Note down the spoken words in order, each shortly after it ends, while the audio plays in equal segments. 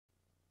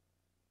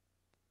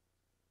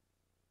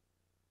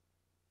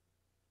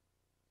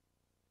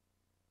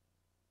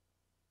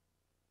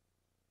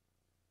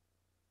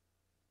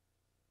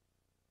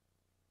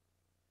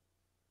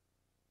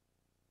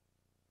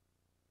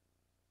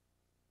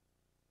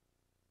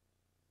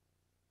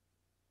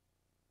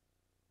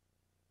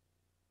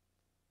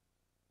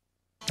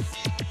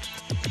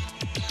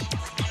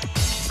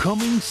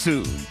Coming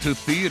soon to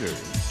theaters.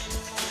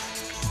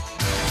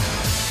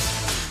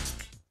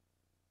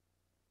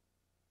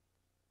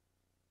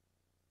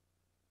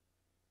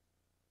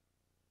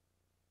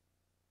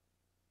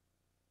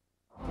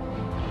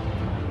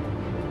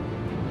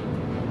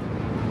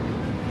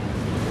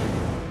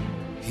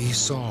 He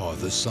saw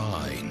the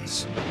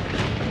signs.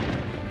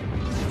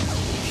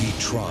 He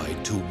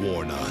tried to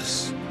warn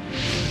us.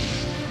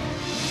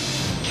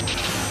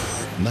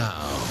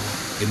 Now,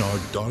 in our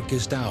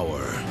darkest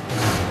hour,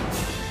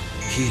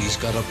 he's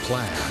got a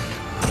plan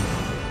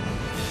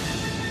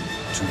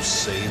to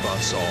save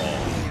us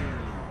all.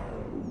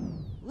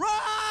 Run!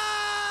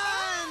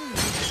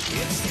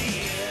 It's the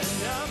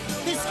end of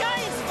the sky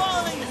is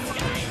falling! The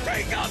sky!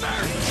 Take cover!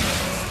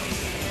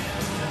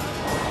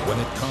 When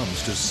it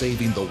comes to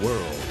saving the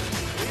world,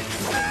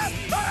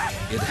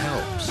 it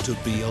helps to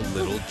be a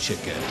little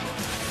chicken.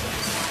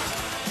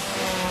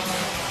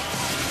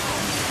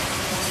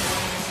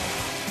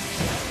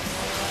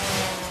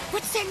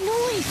 What's that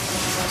noise?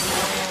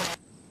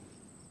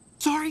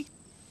 Sorry,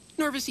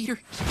 nervous eater.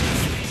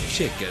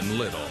 Chicken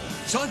Little.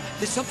 Son,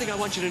 there's something I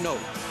want you to know.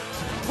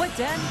 What,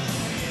 Dad?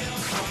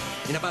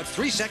 In about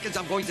 3 seconds,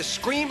 I'm going to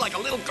scream like a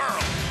little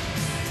girl.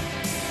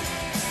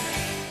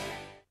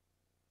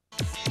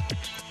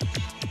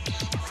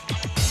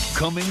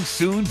 Coming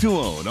soon to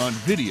own on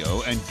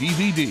video and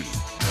DVD.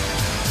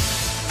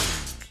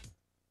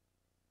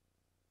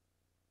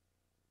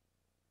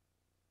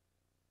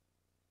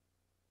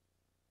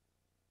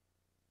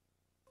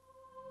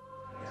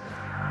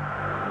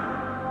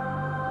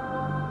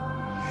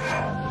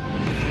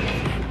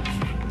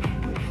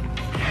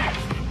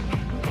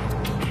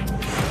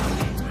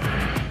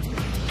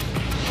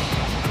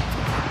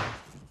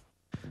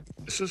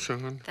 This is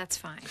on. That's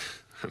fine.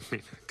 I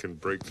mean, I can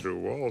break through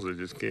walls. I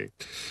just can't.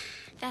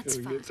 That's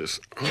fine. Get this.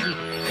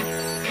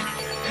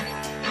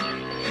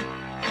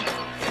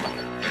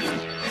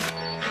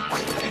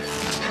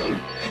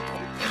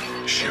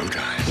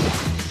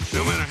 Showtime.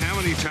 No matter how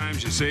many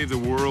times you save the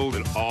world,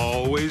 it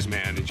always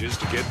manages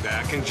to get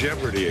back in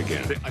jeopardy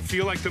again. I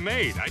feel like the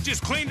maid. I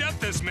just cleaned up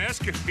this mess.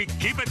 Can we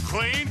keep it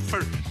clean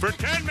for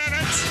 10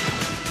 minutes?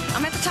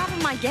 I'm at the top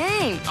of my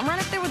game. I'm right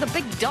up there with the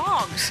big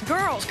dogs.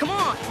 Girls, come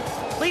on.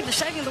 Leave the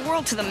saving the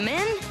world to the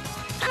men?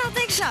 I don't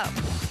think so.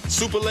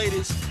 Super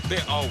ladies,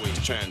 they're always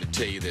trying to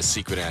tell you their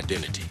secret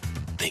identity.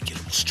 Think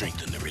it'll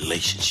strengthen the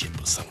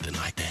relationship or something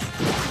like that.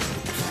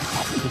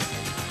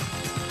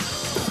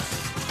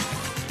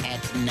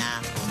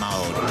 Edna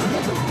mode.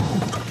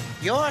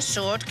 Your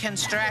suit can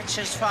stretch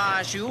as far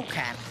as you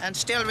can and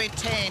still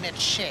retain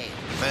its shape.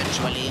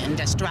 Virtually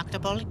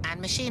indestructible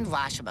and machine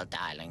washable,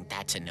 darling.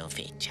 That's a new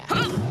feature.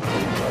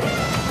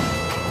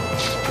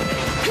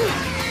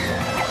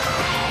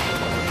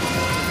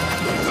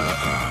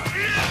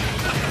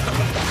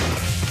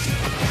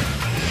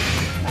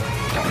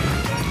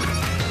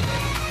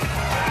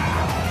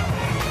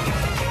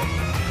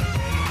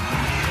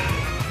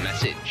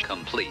 Message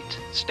complete.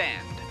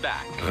 Stand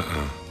back.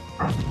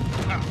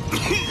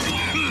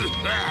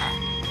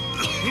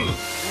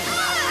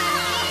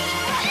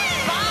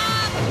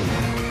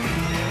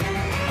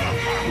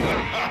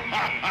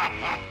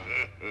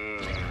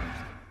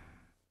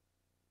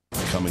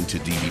 Coming to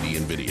DVD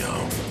and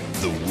video,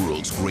 the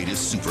world's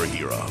greatest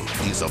superhero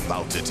is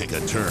about to take a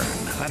turn.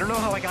 I don't know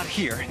how I got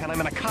here, and I'm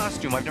in a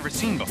costume I've never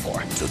seen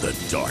before. To the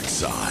dark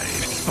side.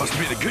 He's supposed to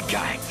be the good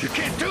guy. You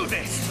can't do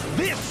this.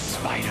 This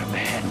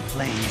Spider-Man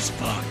plays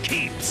for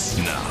keeps.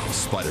 Now,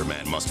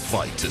 Spider-Man must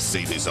fight to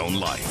save his own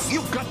life.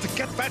 You've got to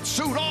get that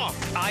suit off.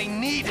 I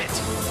need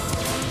it.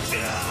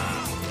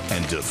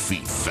 And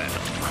defeat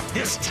Venom.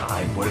 This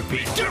time will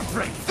be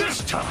different.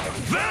 This time,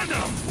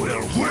 Venom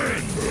will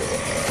win.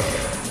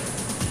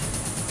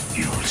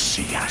 You'll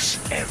see us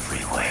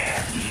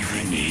everywhere,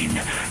 even in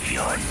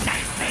your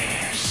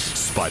nightmares.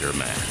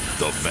 Spider-Man,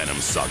 the Venom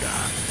Saga.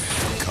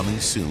 Coming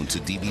soon to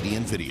DVD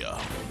and video.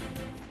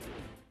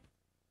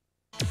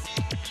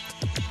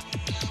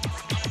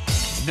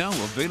 Now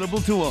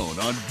available to own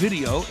on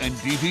video and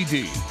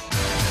DVD.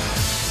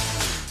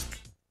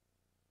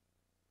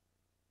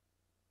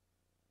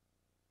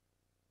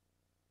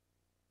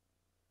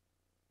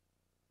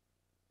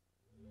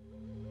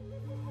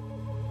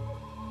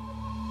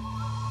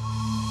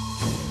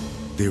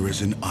 There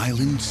is an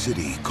island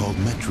city called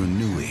Metru,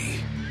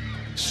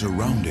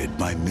 surrounded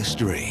by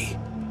mystery,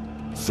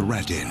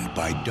 threatened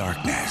by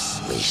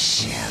darkness. We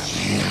shall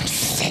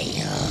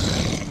sail.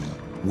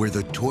 Where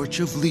the torch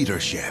of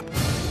leadership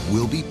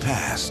will be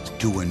passed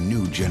to a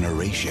new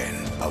generation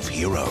of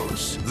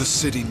heroes. The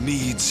city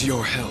needs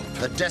your help.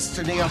 The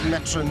destiny of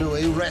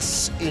Metru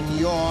rests in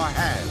your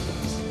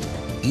hands.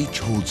 Each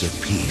holds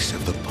a piece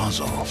of the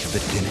puzzle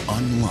that can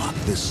unlock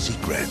the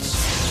secrets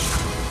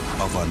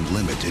of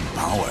unlimited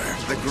power.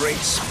 The Great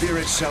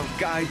Spirit shall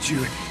guide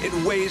you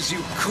in ways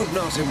you could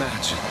not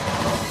imagine.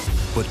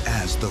 But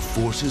as the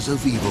forces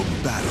of evil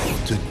battle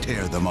to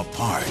tear them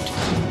apart,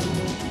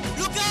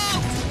 Look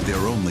out!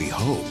 their only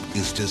hope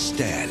is to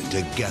stand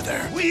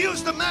together. We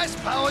use the mass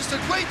powers the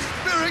Great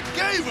Spirit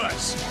gave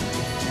us!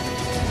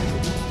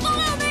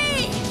 Follow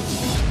me!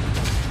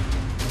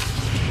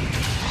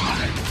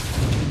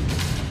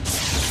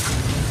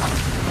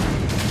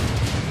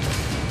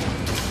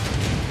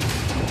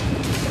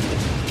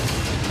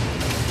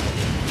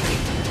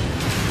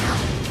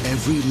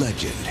 Every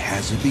legend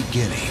has a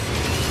beginning.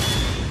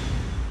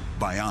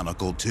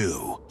 Bionicle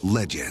 2,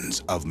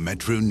 Legends of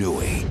Metru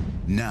Nui.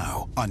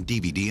 Now on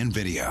DVD and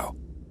video.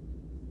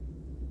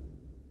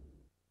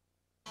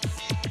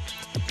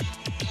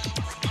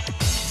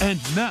 And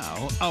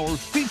now, our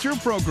feature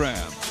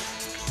program.